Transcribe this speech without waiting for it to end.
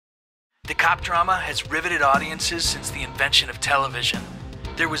Cop drama has riveted audiences since the invention of television.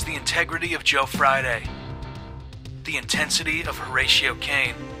 There was the integrity of Joe Friday, the intensity of Horatio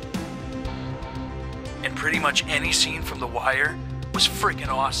Caine, and pretty much any scene from The Wire was freaking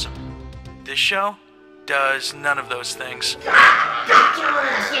awesome. This show does none of those things. Get your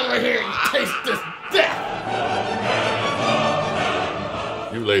ass over here and taste this death!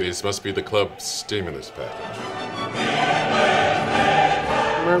 You ladies must be the club steaming this package.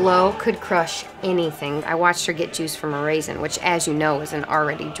 Merlot could crush anything. I watched her get juice from a raisin, which, as you know, is an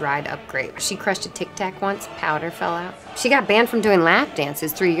already dried up grape. She crushed a Tic Tac once, powder fell out. She got banned from doing lap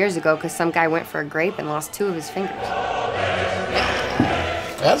dances 3 years ago because some guy went for a grape and lost 2 of his fingers.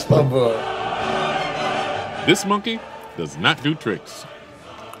 That's my boy. This monkey does not do tricks.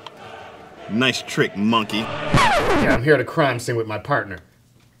 Nice trick, monkey. Yeah, I'm here at a crime scene with my partner.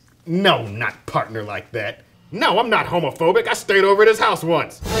 No, not partner like that. No, I'm not homophobic. I stayed over at his house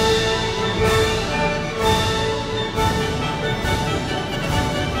once.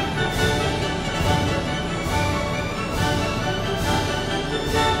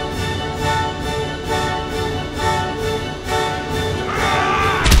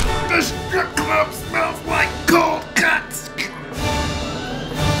 The strip club smells like cold cuts.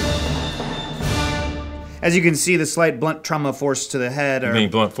 As you can see, the slight blunt trauma force to the head. You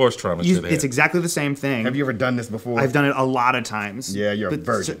mean blunt force trauma to the head? It's exactly the same thing. Have you ever done this before? I've done it a lot of times. Yeah, you're a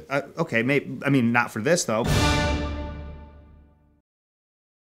virgin. Okay, I mean, not for this, though.